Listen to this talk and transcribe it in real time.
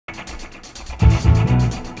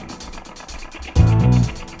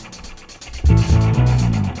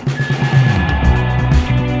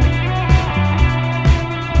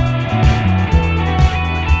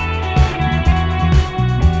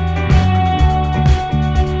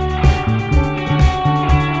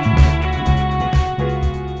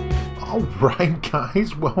Alright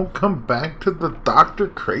guys, welcome back to the Dr.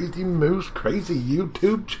 KraZii MooSe KraZii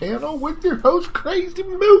YouTube channel with your host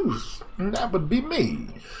KraZii MooSe. And that would be me.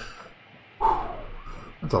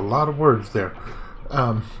 That's a lot of words there.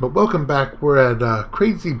 But welcome back. We're at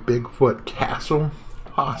KraZii BigFoot Castle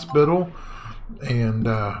Hospital. And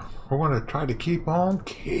we're going to try to keep on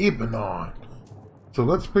keeping on. So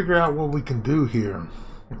let's figure out what we can do here.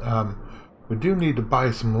 We do need to buy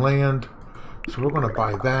some land. So we're going to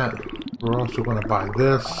buy that. We're also going to buy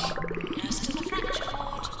this.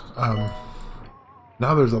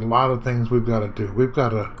 Now there's a lot of things we've got to do. We've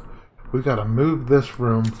got to move this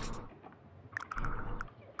room.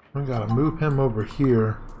 We got to move him over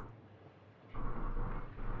here.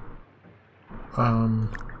 Yeah.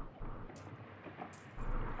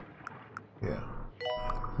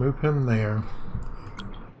 Move him there.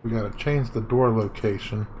 We got to change the door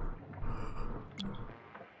location.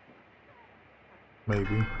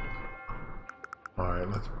 Maybe. Alright,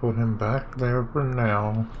 let's put him back there for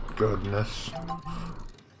now. Goodness.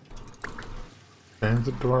 Change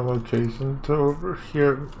the door location to over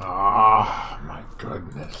here. Ah, my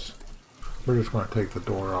goodness. We're just going to take the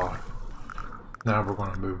door off. Now we're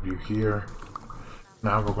going to move you here.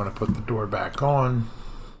 Now we're going to put the door back on.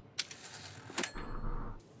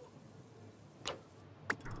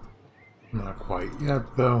 Not quite yet,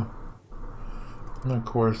 though. And of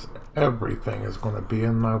course, everything is going to be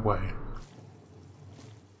in my way.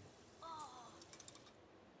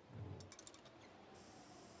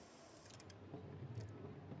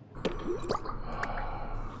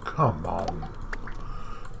 Come on.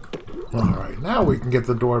 Alright, now we can get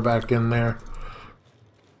the door back in there.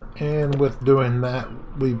 And with doing that,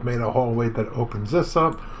 we've made a hallway that opens this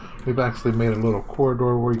up. We've actually made a little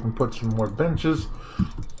corridor where you can put some more benches.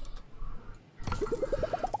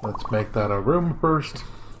 Let's make that a room first.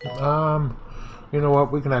 You know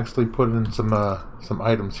what? We can actually put in some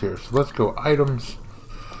items here. So let's go items.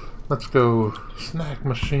 Let's go snack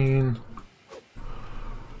machine.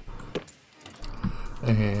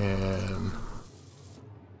 And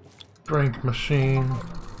drink machine.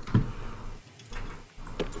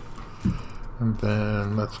 And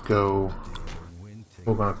then let's go.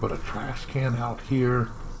 We're gonna put a trash can out here.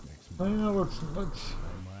 Well,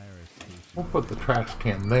 we'll put the trash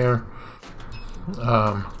can there.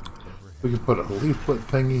 We can put a leaflet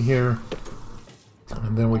thingy here.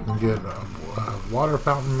 And then we can get a water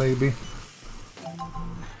fountain maybe.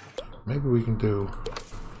 Maybe we can do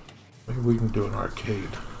an arcade.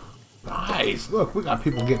 Nice! Look, we got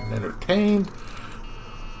people getting entertained.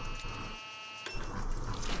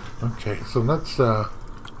 Okay, so let's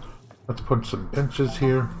put some benches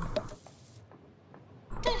here.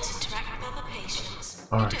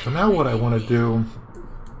 Alright, so now what I want to do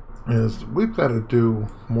is we've got to do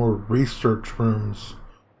more research rooms.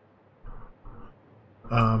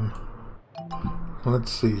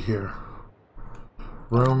 Let's see here.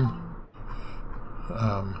 Room.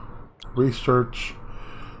 Research.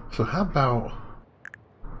 So how about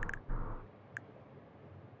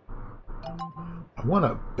I want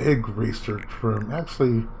a big research room.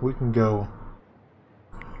 Actually, we can go.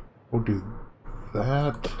 We'll do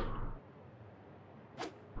that.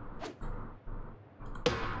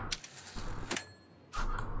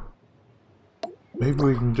 Maybe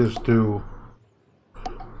we can just do,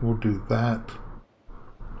 we'll do that.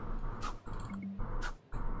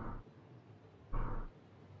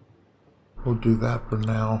 We'll do that for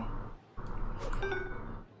now.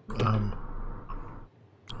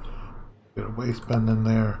 Get a waste bin in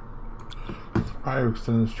there. Fire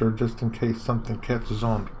extinguisher just in case something catches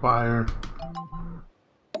on fire.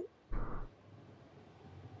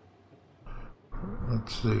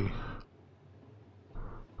 Let's see.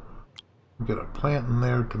 Get a plant in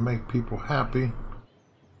there to make people happy.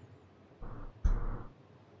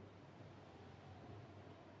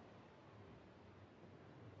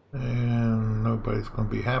 And nobody's going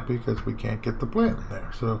to be happy because we can't get the plant in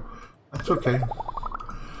there. So that's okay.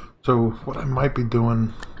 So what I might be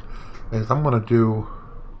doing is I'm going to do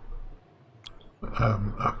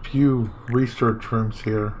a few research rooms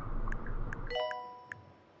here.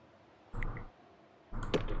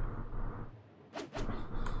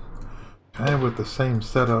 Kind of with the same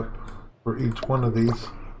setup for each one of these.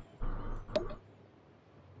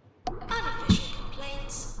 Unofficial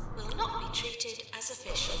complaints will not be treated as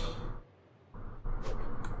official.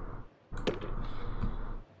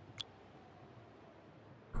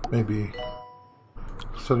 Maybe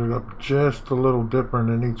set it up just a little different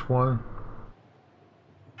in each one.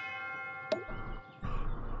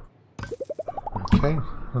 Okay,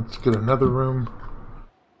 let's get another room.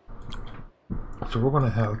 So we're going to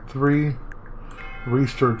have 3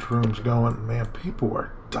 research rooms going. Man, people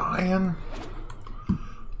are dying.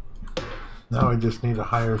 Now I just need to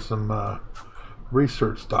hire some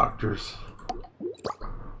research doctors.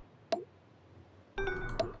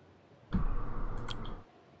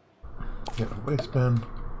 Get a waste bin.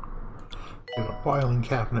 Get a filing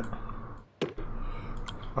cabinet.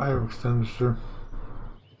 Fire extinguisher.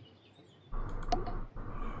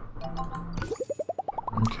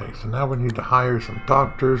 Okay, so now we need to hire some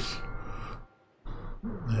doctors.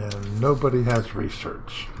 And nobody has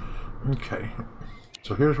research. Okay,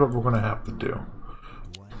 so here's what we're going to have to do.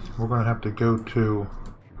 We're going to have to go to...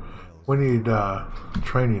 We need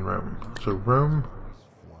training room. So room...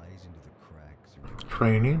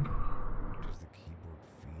 Training.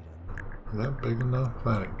 Is that big enough?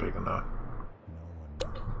 That ain't big enough.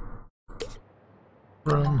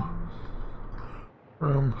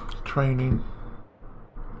 Room, training.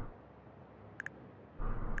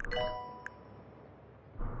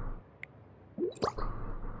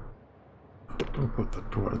 We'll put the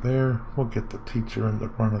door there. We'll get the teacher in the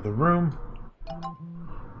front of the room.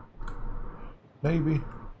 Maybe.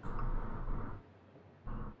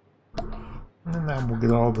 And then we'll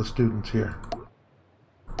get all the students here.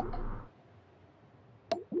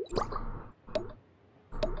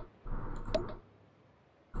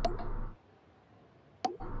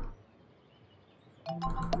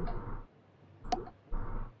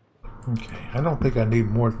 Okay, I don't think I need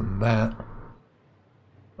more than that.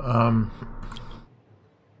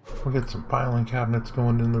 We'll get some filing cabinets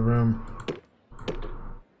going in the room.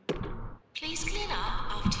 Please clean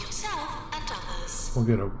up after yourself and others. We'll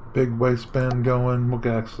get a big waste bin going. We'll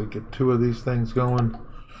actually get 2 of these things going.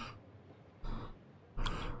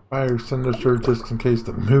 Fire extinguisher just in case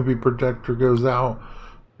the movie projector goes out.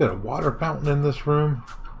 Get a water fountain in this room.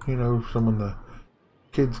 You know, so when the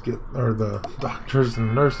kids get, or the doctors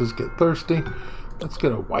and nurses get thirsty. Let's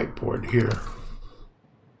get a whiteboard here.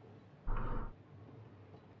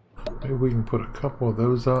 Maybe we can put a couple of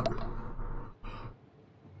those up.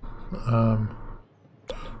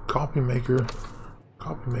 Coffee maker.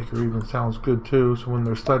 Coffee maker even sounds good too, so when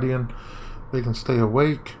they're studying they can stay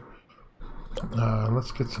awake.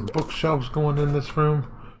 Let's get some bookshelves going in this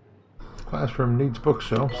room. Classroom needs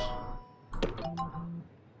bookshelves.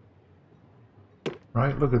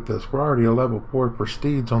 Right, look at this. We're already a level 4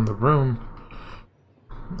 prestige on the room.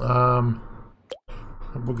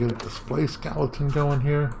 We'll get a display skeleton going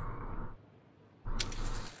here.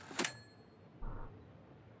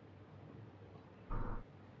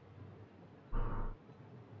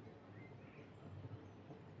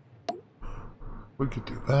 We could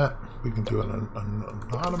do that. We can do an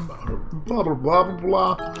blah blah blah blah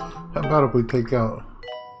blah. How about if we take out...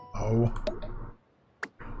 Oh.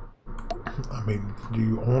 I mean, do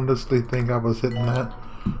you honestly think I was hitting that?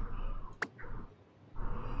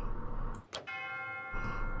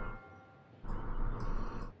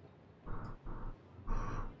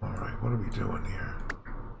 Alright, what are we doing here?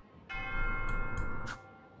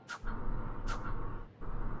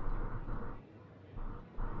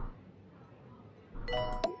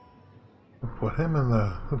 We'll put him in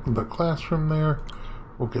the classroom there.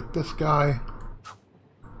 We'll get this guy.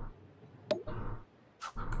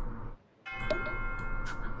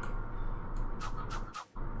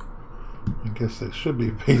 I guess they should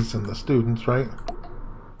be facing the students, right?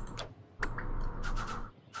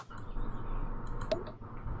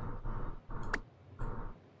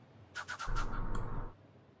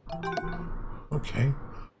 Okay.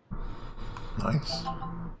 Nice.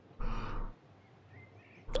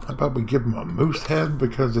 How about we give them a moose head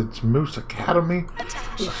because it's MooSe Academy?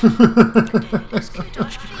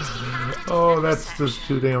 Oh, that's just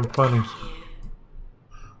too damn funny.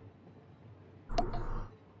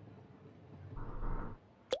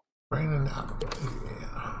 Raining out.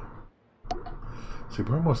 Yeah. See,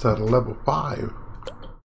 we're almost at a level 5.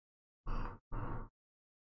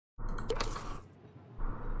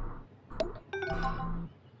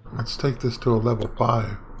 Let's take this to a level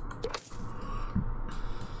 5.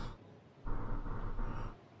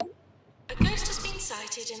 A ghost has been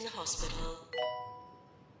sighted in the hospital.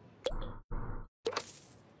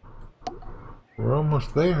 We're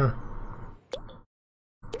almost there.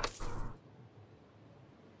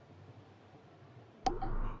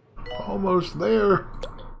 Almost there.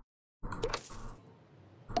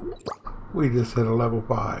 We just hit a level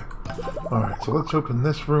 5. Alright, so let's open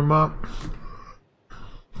this room up.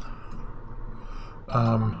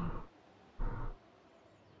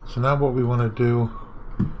 So now what we want to do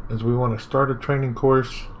is we want to start a training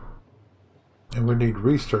course, and we need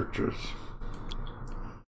researchers.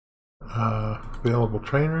 Available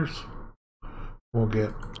trainers. We'll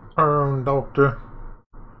get our own doctor.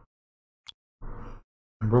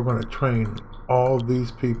 And we're going to train all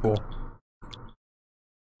these people.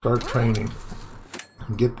 Start training.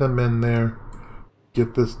 Get them in there.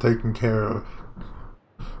 Get this taken care of.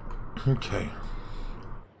 Okay.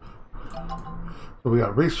 So we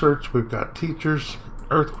got research. We've got teachers.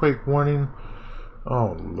 Earthquake warning.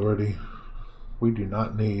 Oh, lordy. We do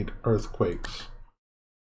not need earthquakes.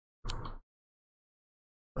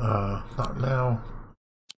 Not now.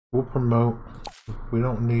 We'll promote. We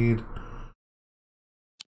don't need.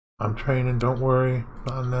 I'm training, don't worry.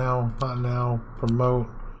 Not now, not now. Promote.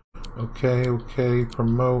 Okay, okay,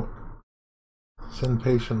 promote. Send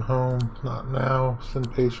patient home. Not now.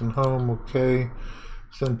 Send patient home, okay.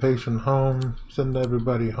 Send patient home. Send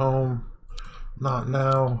everybody home. Not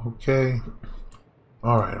now, okay.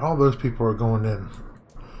 Alright, all those people are going in.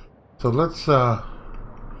 So let's, what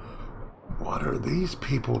are these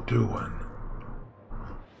people doing?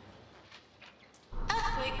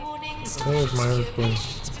 Earthquake warning. There's my earthquake.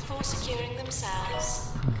 Before securing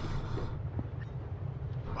themselves.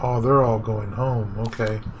 Oh, they're all going home.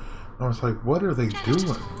 Okay. I was like, what are they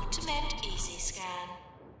doing? To mend easy scan.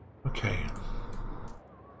 Okay.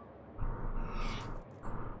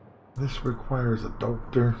 This requires a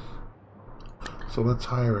doctor. So let's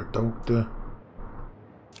hire a doctor.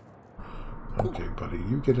 Okay, buddy,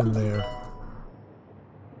 you get in there.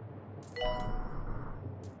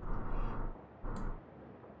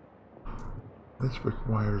 This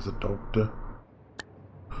requires a doctor.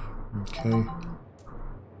 Okay.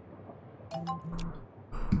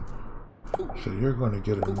 So you're going to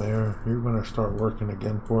get in there. You're going to start working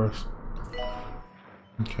again for us.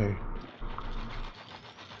 Okay.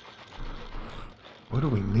 What do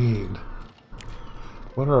we need?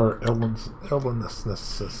 What are our illnesses?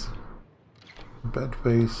 Bed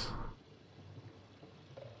face.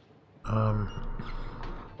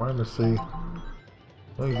 Pharmacy.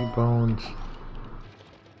 Lazy bones.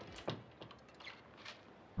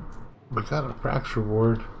 We got a fracture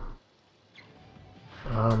ward.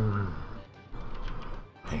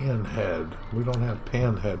 Panhead. We don't have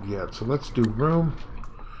panhead yet, so let's do room.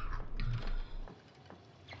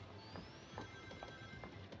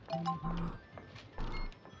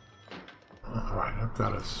 Alright, I've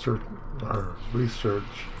got to search our research.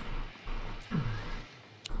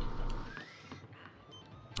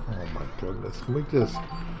 Oh my goodness. Can we just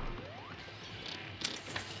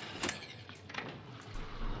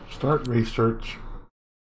start research?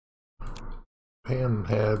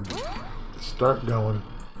 Panhead. Start going.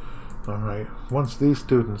 Alright. Once these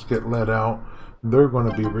students get let out, they're going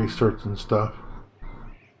to be researching stuff.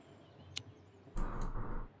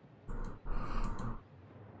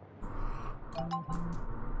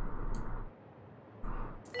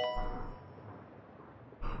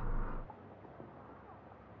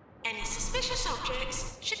 Any suspicious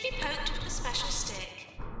objects should be poked with a special stick.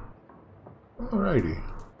 Alrighty.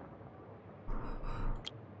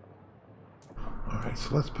 Alright,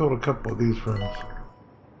 so let's build a couple of these rooms.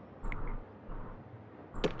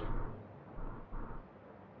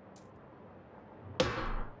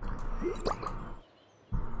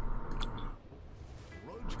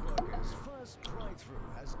 Roachburger's first drive-through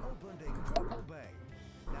has opened in Cocoa Bay.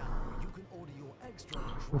 Now you can order your extra.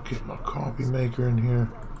 We'll get my coffee maker in here.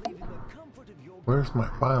 Where's my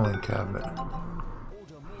filing cabinet?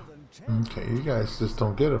 Okay, you guys just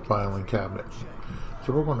don't get a filing cabinet.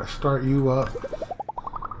 So we're going to start you up.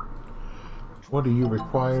 What do you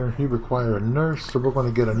require? You require a nurse, so we're going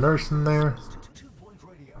to get a nurse in there.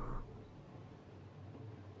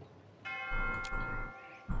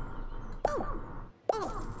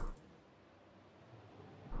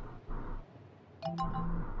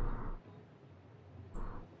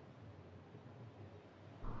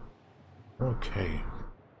 Okay.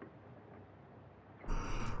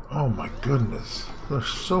 Oh my goodness. There's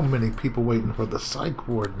so many people waiting for the psych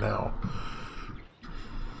ward now.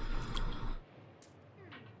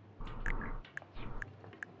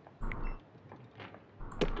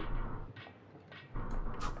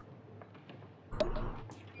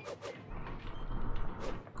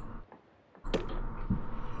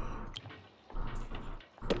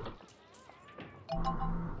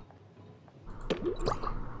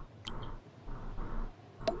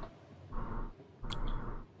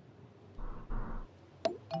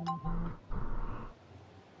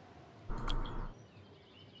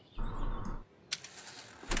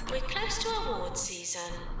 We're close to award season.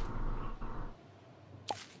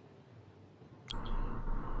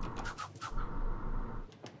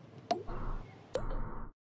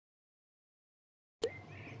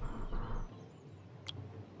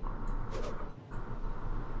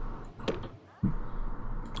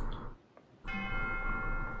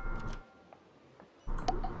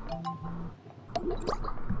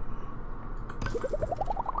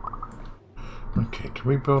 Can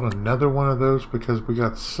we build another one of those? Because we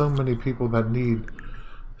got so many people that need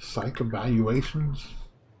psych evaluations.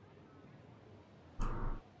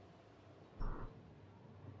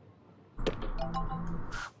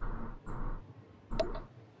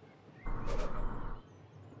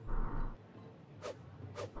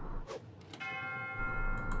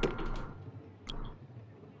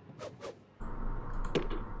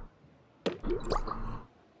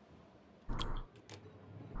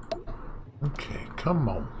 Okay, come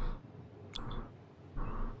on.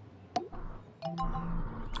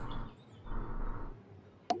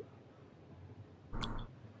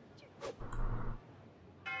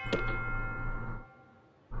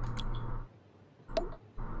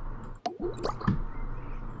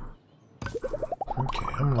 Okay,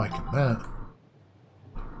 I'm liking that.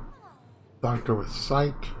 Doctor with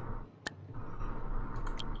psych.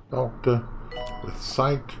 Doctor with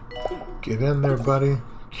psych. Get in there, buddy.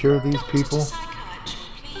 Cure these people.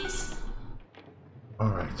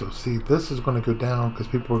 Alright, so see, this is going to go down because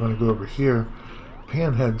people are going to go over here.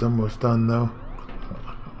 Panhead's almost done, though.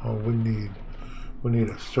 Oh, we need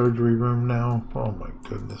a surgery room now. Oh my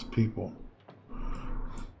goodness, people.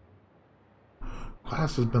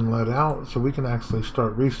 Class has been let out, so we can actually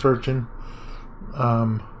start researching.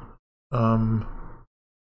 What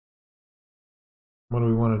do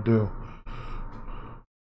we want to do?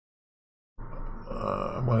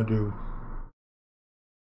 I want to do...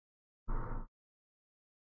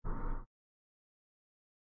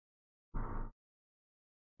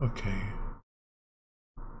 Okay.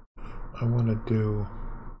 I want to do...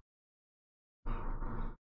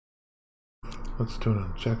 Let's do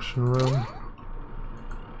an injection room.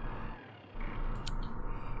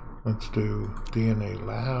 Let's do DNA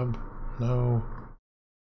lab. No.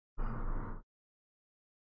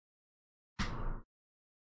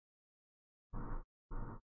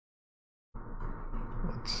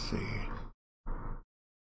 Let's see.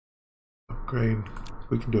 Upgrade.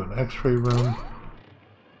 We can do an X-ray room.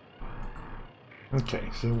 Okay,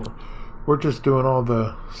 so we're just doing all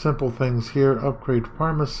the simple things here. Upgrade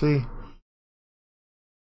pharmacy.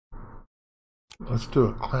 Let's do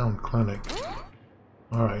a clown clinic.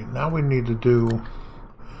 All right, now we need to do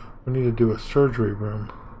a surgery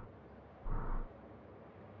room.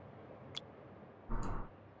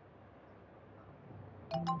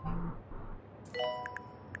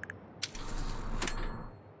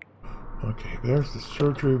 Okay, there's the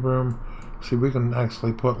surgery room. See, we can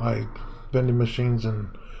actually put like vending machines and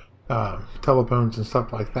telephones and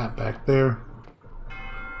stuff like that back there.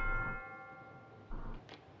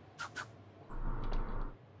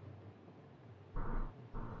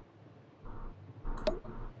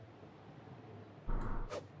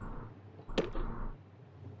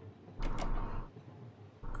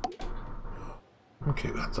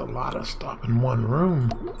 Okay, that's a lot of stuff in one room.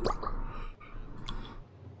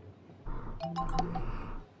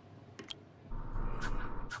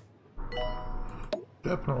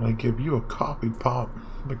 Definitely give you a coffee pop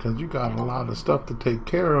because you got a lot of stuff to take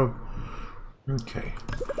care of. Okay.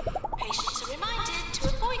 Patients are reminded to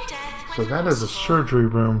avoid death. So that is a surgery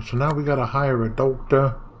room. So now we gotta hire a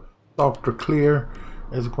doctor. Dr. Clear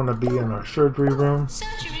is gonna be in our surgery room.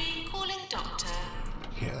 Surgery calling doctor.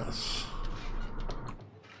 Yes.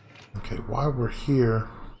 Okay, while we're here,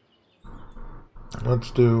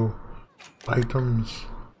 let's do items.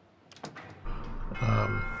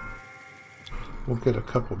 We'll get a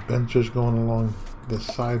couple benches going along this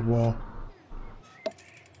side wall.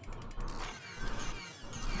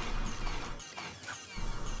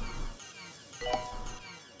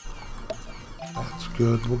 That's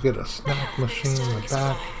good. We'll get a snack machine in the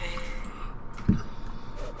back.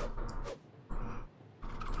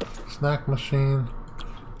 Snack machine,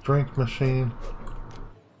 drink machine.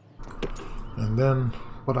 And then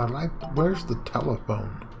what I like, where's the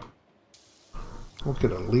telephone? We'll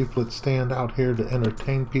get a leaflet stand out here to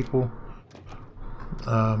entertain people.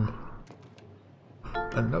 I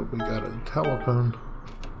know we got a telephone.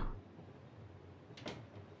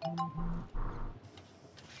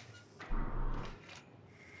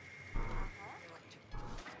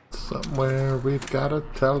 Somewhere we've got a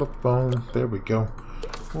telephone. There we go.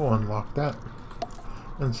 We'll unlock that.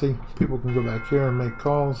 And see, people can go back here and make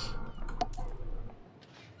calls.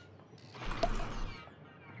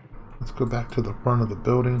 Let's go back to the front of the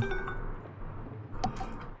building.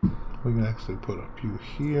 We can actually put a few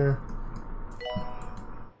here.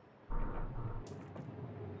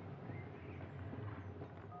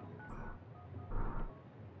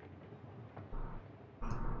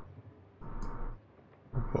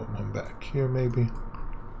 We'll put one back here maybe.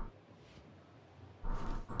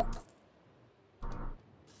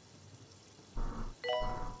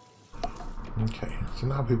 So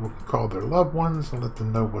now people can call their loved ones and let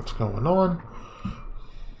them know what's going on.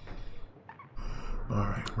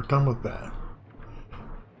 Alright, we're done with that.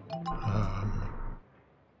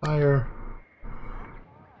 Hire.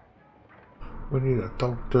 We need a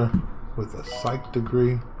doctor with a psych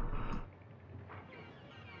degree.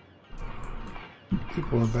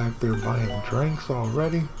 People are back there buying drinks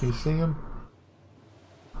already. You see them?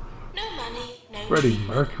 No money, no Freddie treatment.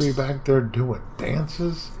 Mercury back there doing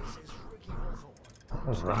dances.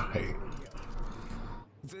 Alright.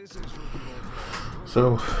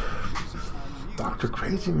 So, Dr.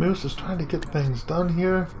 Crazy Moose is trying to get things done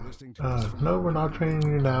here. No, we're not training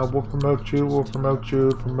you now. We'll promote you. We'll promote you.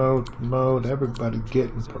 Promote. Everybody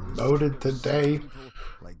getting promoted today.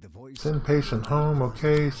 Send patient home.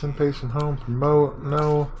 Okay. Send patient home. Promote.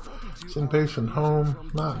 No. Send patient home.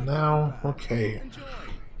 Not now. Okay.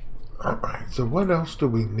 Alright. So what else do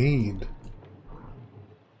we need?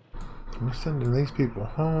 We're sending these people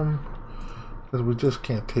home because we just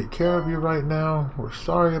can't take care of you right now. We're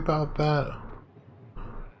sorry about that.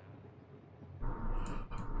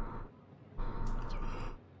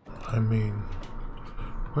 I mean,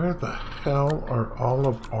 where the hell are all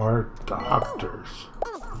of our doctors?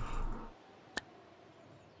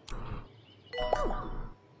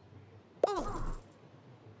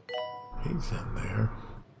 He's in there.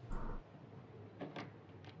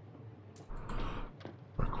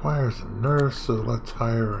 Requires a nurse, so let's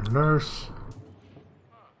hire a nurse.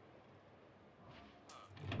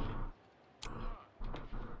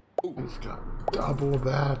 He's got double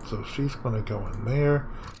that, so she's going to go in there.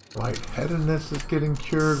 Lightheadedness is getting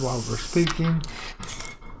cured while we're speaking.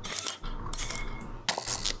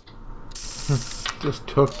 Just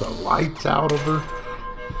took the lights out of her,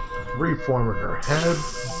 reforming her head.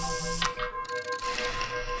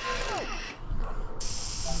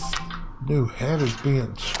 New head is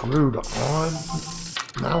being screwed on.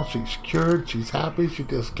 Now she's cured. She's happy. She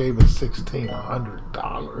just gave us $1,600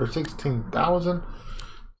 or $16,000.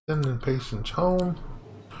 Sending patients home.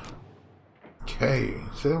 Okay,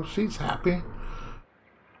 so she's happy.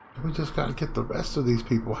 We just gotta get the rest of these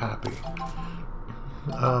people happy.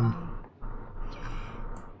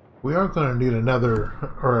 We are gonna need another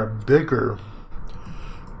or a bigger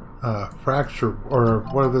fracture, or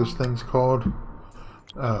what are those things called?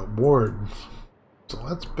 Wards. So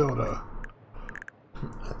let's build a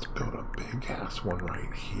big ass one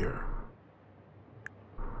right here.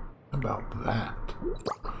 How about that?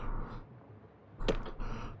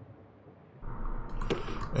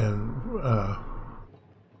 And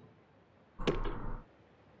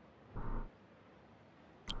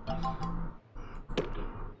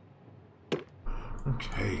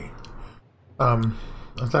okay. I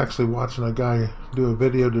was actually watching a guy do a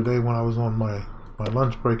video today when I was on my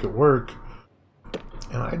lunch break at work,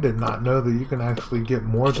 and I did not know that you can actually get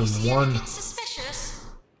more than one. Suspicious?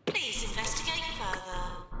 Please investigate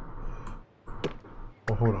further.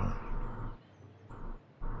 Oh, hold on.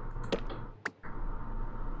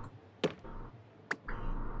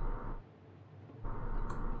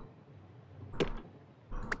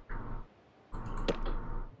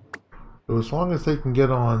 So as long as they can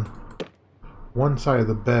get on one side of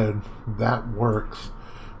the bed, that works.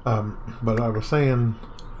 But I was saying,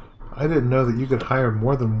 I didn't know that you could hire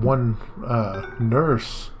more than one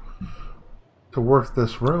nurse to work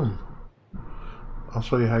this room. I'll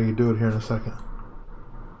show you how you do it here in a second.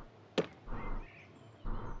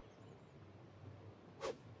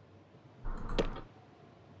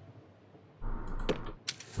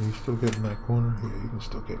 Are you still getting that corner? Yeah, you can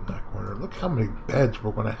still get in that corner. Look how many beds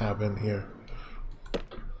we're going to have in here.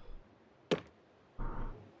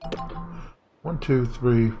 1, 2,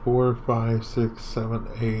 3, 4, 5, 6, 7,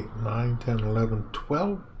 8, 9, 10, 11,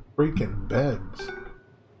 12 freaking beds.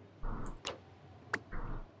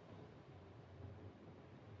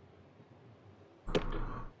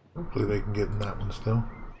 Hopefully they can get in that one still.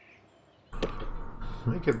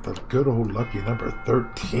 Make it the good old lucky number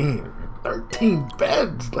 13. 13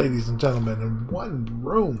 beds, ladies and gentlemen, in one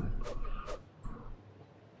room.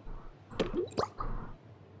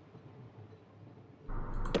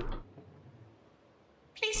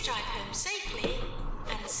 Please drive home safely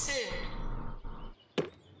and soon.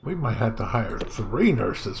 We might have to hire 3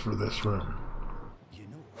 nurses for this room. You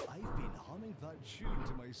know, I've been humming that tune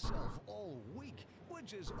to myself all week,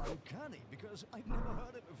 which is uncanny because I've never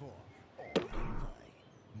heard it before. Or have I?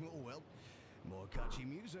 Oh well, more catchy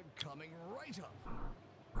music coming right up.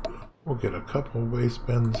 We'll get a couple of waste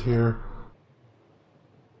bins here.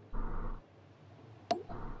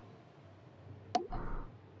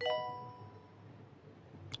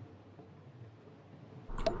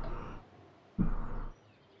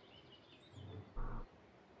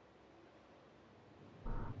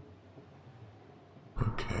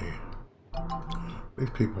 These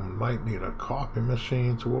people might need a coffee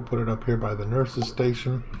machine, so we'll put it up here by the nurse's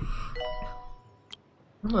station.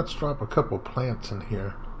 And let's drop a couple plants in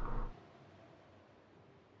here.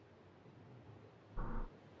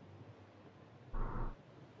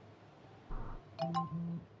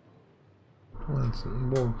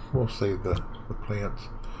 We'll save the plants.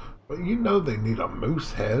 But you know they need a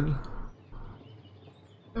moose head.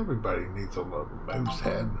 Everybody needs a little moose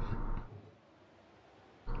head.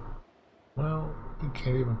 Well, you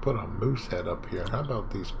can't even put a moose head up here. How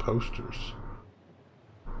about these posters?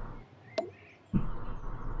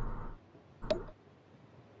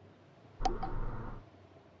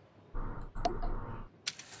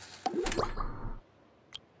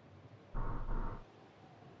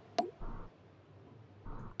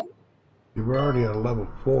 You were already at level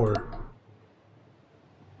 4.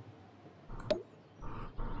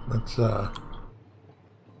 Let's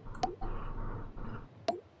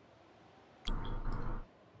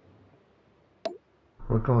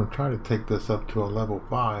we're going to try to take this up to a level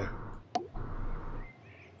 5.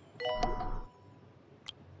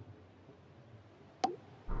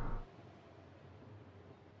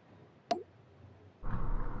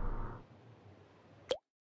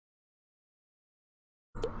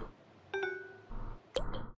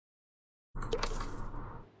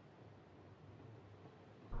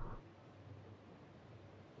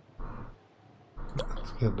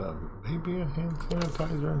 Let's get maybe a hand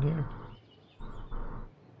sanitizer in here.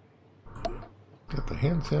 Got the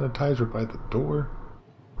hand sanitizer by the door.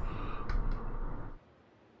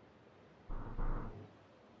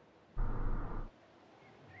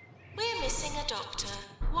 We're missing a doctor.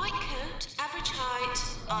 White coat, average height,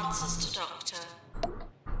 answers to doctor.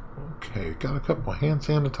 Okay, got a couple hand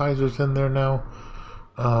sanitizers in there now.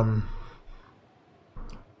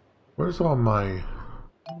 Where's all my...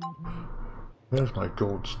 There's my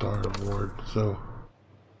gold star award, so...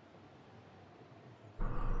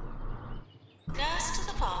 Nurse to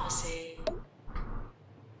the pharmacy.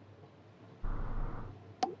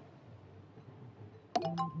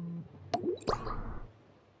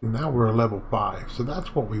 Now we're at level 5, so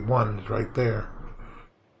that's what we wanted right there.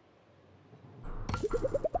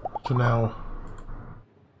 So now,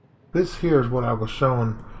 this here is what I was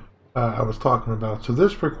showing, I was talking about. So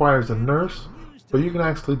this requires a nurse, but you can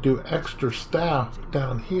actually do extra staff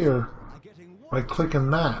down here by clicking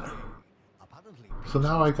that. So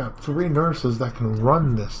now I got 3 nurses that can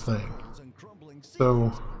run this thing.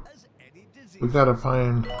 So we gotta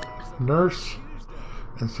find nurse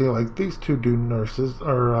and see, like these two do nurses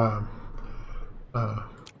or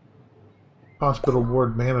hospital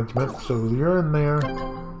ward management. So you're in there,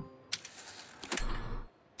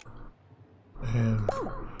 and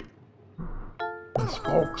Miss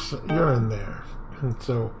Folks, you're in there, and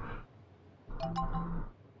so.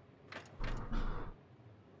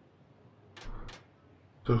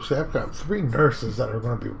 So see, I've got 3 nurses that are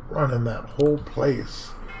going to be running that whole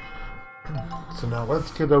place. So now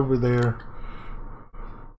let's get over there.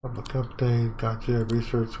 Public update, gotcha,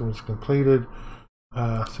 research was completed.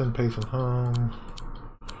 Send patient home.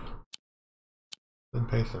 Send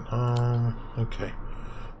patient home. Okay.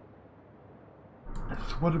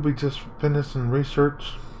 So what did we just finish in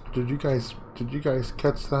research? Did you guys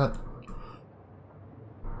catch that?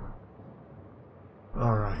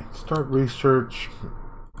 Alright, start research.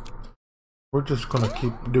 We're just going to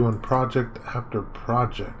keep doing project after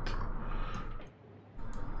project.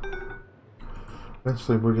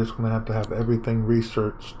 Eventually, we're just going to have everything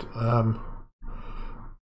researched.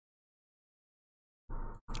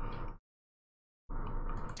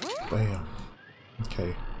 Bam.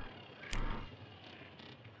 Okay.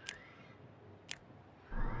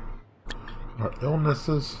 Our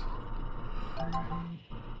illnesses.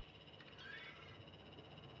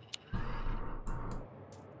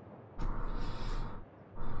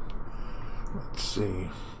 Let's see.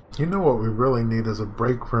 You know what we really need is a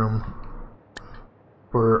break room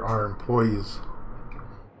for our employees.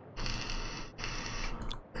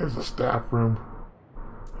 Here's a staff room.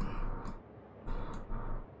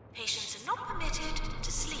 Patients are not permitted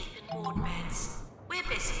to sleep in ward beds. We're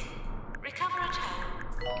busy. Recover at home.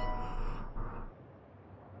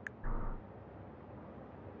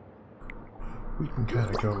 We can kind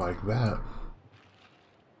of go like that.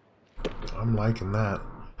 I'm liking that.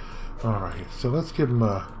 Alright, so let's give him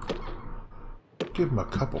a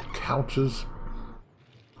couple couches.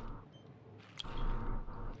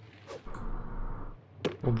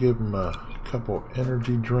 We'll give him a couple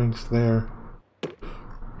energy drinks there.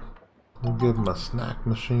 We'll give him a snack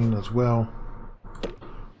machine as well.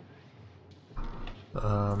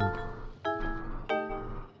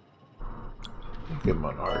 Get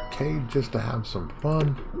my arcade just to have some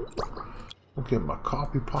fun. We'll get my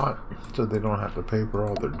coffee pot so they don't have to pay for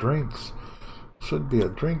all their drinks. Should be a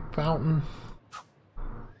drink fountain.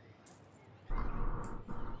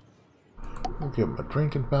 We'll get my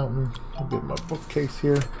drinking fountain. We'll get my bookcase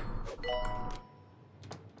here.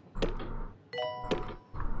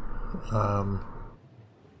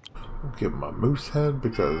 We'll get my moose head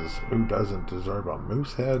because who doesn't deserve a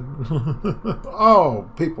moose head? Oh,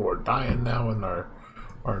 people are dying now in our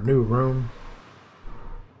new room.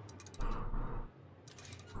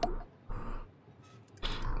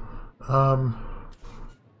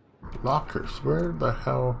 Lockers. Where the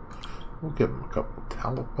hell? We'll get a couple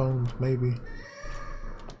telephones, maybe.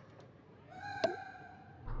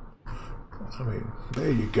 I mean,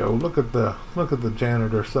 there you go. Look at the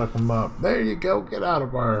janitor suck them up. There you go. Get out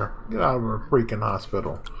of our freaking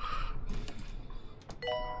hospital.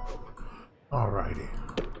 Alrighty.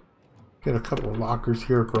 Get a couple of lockers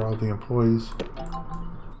here for all the employees.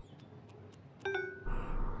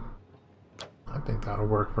 I think that'll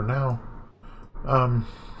work for now.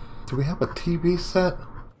 Do we have a TV set?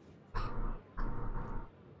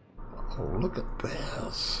 Oh, look at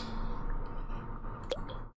this.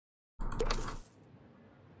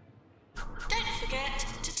 Don't forget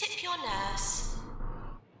to tip your nurse.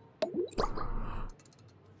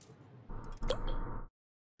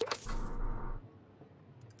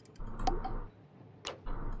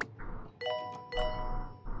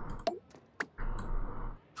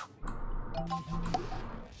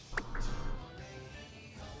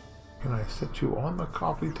 Can I sit you on the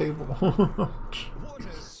coffee table? What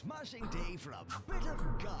a smashing day for a bit of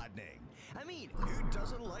gardening. I mean, who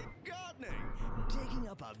doesn't like gardening? Digging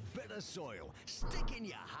up a bit of soil, sticking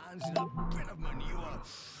your hands in a bit of manure.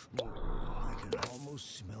 Oh, I can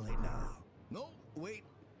almost smell it now. No, wait,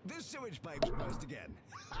 this sewage pipe's burst again.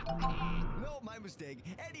 No, my mistake.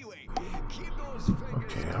 Anyway, keep those fingers.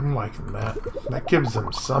 Okay, I'm liking that. That gives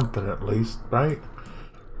them something at least, right?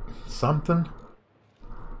 Something?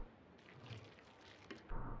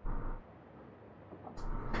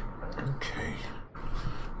 Okay.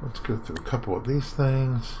 Let's go through a couple of these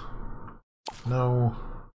things. No.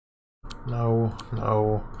 No.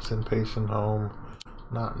 No. Send patient home.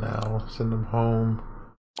 Not now. Send them home.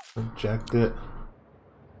 Reject it.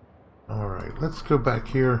 Alright, let's go back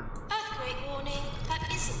here. Earthquake warning,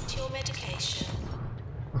 that isn't your medication.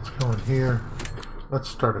 Let's go in here. Let's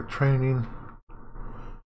start a training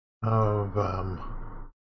of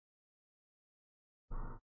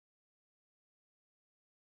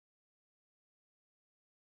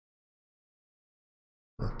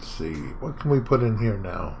let's see, what can we put in here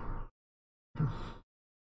now?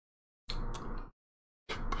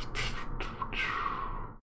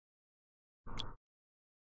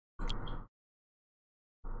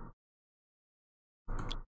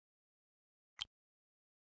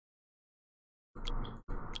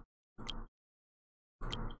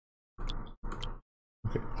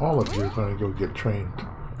 Okay, all of you are going to go get trained,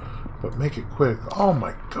 but make it quick. Oh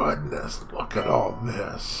my goodness, look at all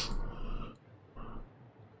this.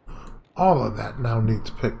 All of that now needs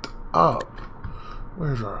picked up.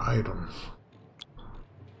 Where's our items?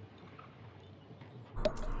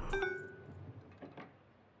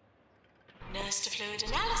 Nurse to fluid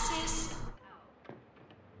analysis.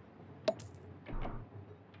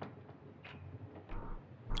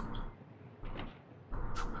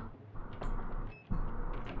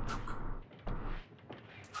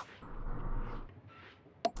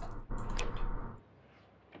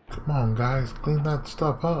 Come on, guys, clean that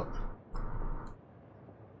stuff up.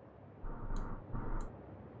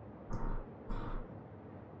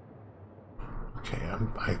 Okay,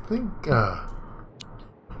 I think,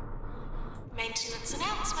 Maintenance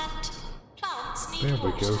announcement. Plants need there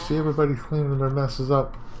we water. go. See everybody cleaning their messes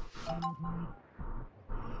up?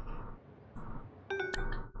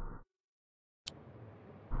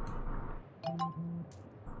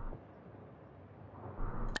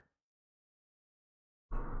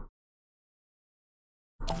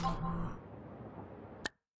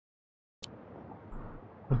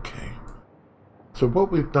 Okay. So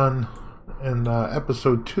what we've done in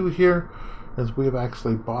episode 2 here is we've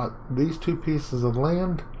actually bought these 2 pieces of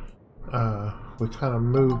land. We kind of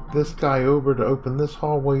moved this guy over to open this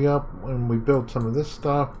hallway up, and we built some of this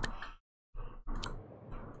stuff.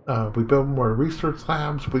 We built more research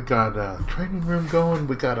labs. We got a training room going.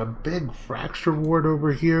 We got a big fracture ward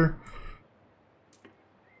over here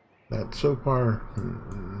that so far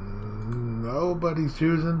nobody's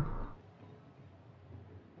using.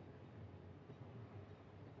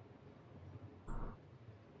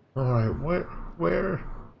 Alright, where?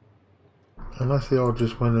 Unless they all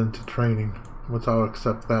just went into training. I'll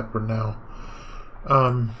accept that for now.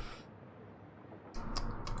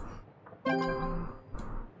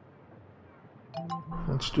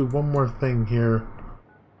 Let's do one more thing here.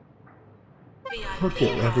 Look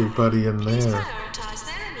at everybody in Please there. prioritize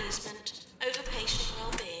their amusement over patient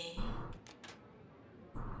well-being.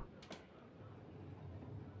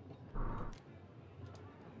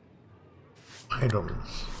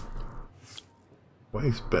 Items.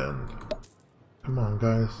 Waistband. Come on,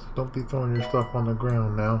 guys. Don't be throwing your stuff on the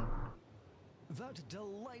ground now. That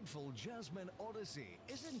delightful Jasmine Odyssey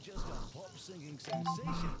isn't just a pop-singing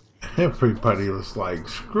sensation. Everybody was like,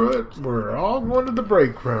 screw it, we're all going to the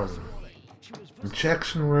break room.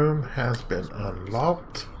 Injection room has been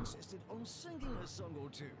unlocked. Insisted on singing a song or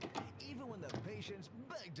two, even when the patients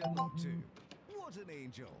begged her not to. What an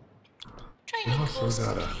angel! Training course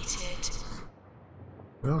completed.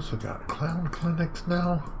 We also got clown clinics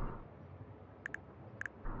now.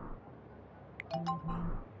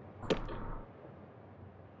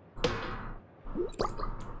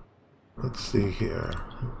 Let's see here.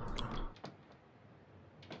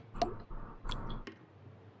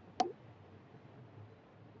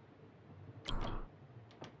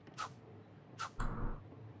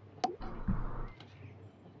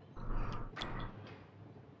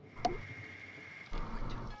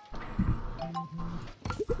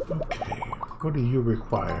 Okay, what do you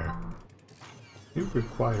require? You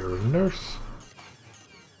require a nurse,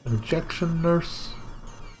 injection nurse.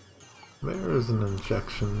 There is an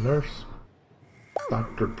injection nurse.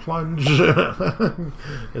 Dr. Plunge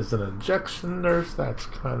is an injection nurse. That's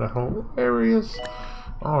kind of hilarious.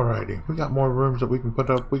 Alrighty, we got more rooms that we can put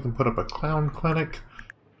up. We can put up a clown clinic.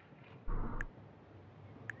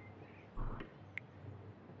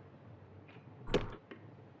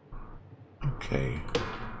 Okay.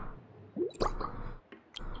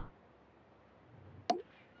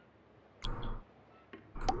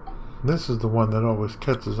 This is the one that always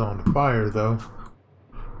catches on fire, though.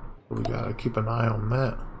 So we gotta keep an eye on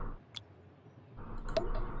that.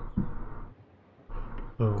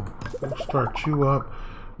 So we'll start you up.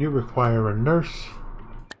 You require a nurse.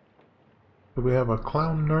 Do we have a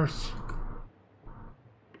clown nurse?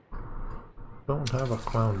 Don't have a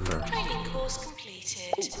clown nurse. Training course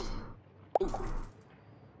completed.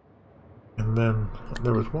 And then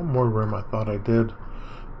there was one more room I thought I did.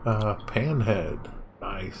 Panhead.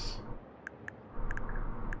 Nice.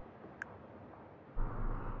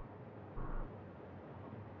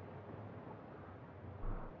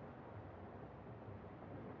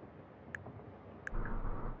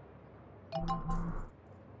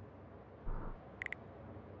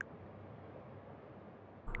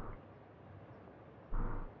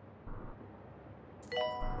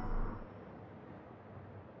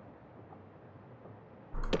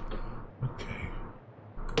 Okay.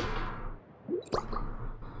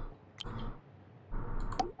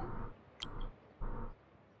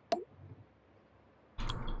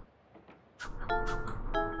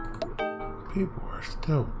 People are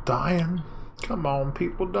still dying. Come on,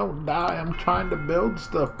 people, don't die. I'm trying to build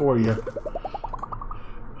stuff for you.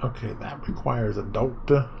 Okay, that requires a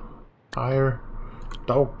doctor. Hire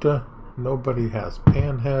doctor. Nobody has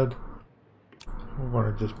Panhead. We're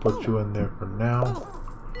going to just put you in there for now.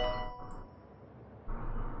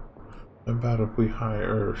 How about if we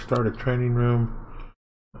hire or start a training room?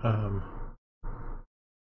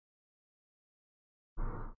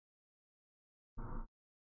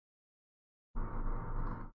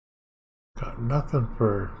 Got nothing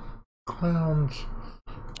for clowns.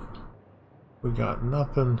 We got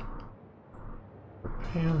nothing for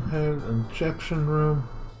Panhead. Injection room.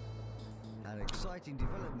 An exciting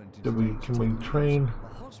development in Can we train the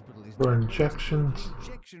hospital is for now injections? an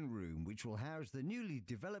injection room which will house the newly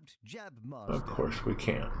developed jab master. Of course we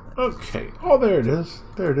can. Okay. Oh, there it is.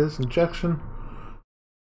 There it is. Injection.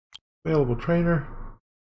 Available trainer.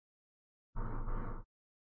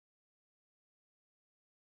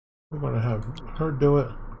 We're going to have her do it.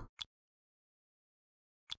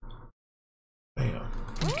 Bam.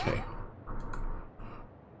 Okay.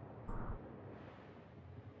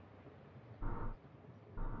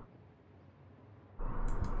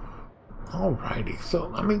 Alrighty. So,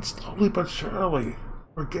 I mean, slowly but surely,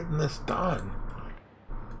 we're getting this done.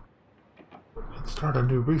 Let's start a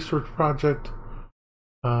new research project.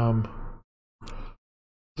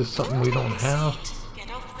 Just something we don't have. Get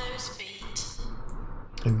off those feet.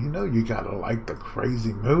 And you know you gotta like the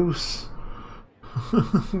crazy moose.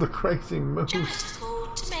 The crazy moose. Just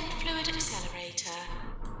called to mend fluid accelerator.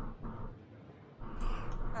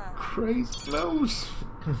 Crazy moose.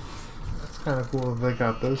 That's kind of cool if they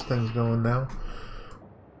got those things going now.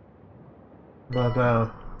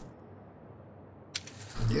 But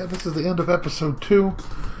yeah, this is the end of episode 2.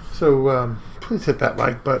 So please hit that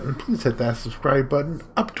like button. Please hit that subscribe button.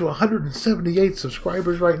 Up to 178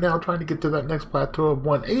 subscribers right now. Trying to get to that next plateau of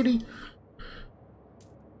 180.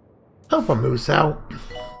 Help a moose out.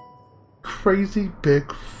 KraZii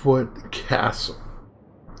Bigfoot Castle.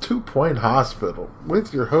 2-Point Hospital.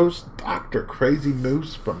 With your host, Dr. KraZii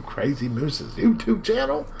Moose from KraZii Moose's YouTube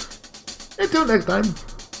channel. Until next time.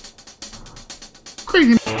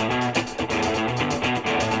 KraZii.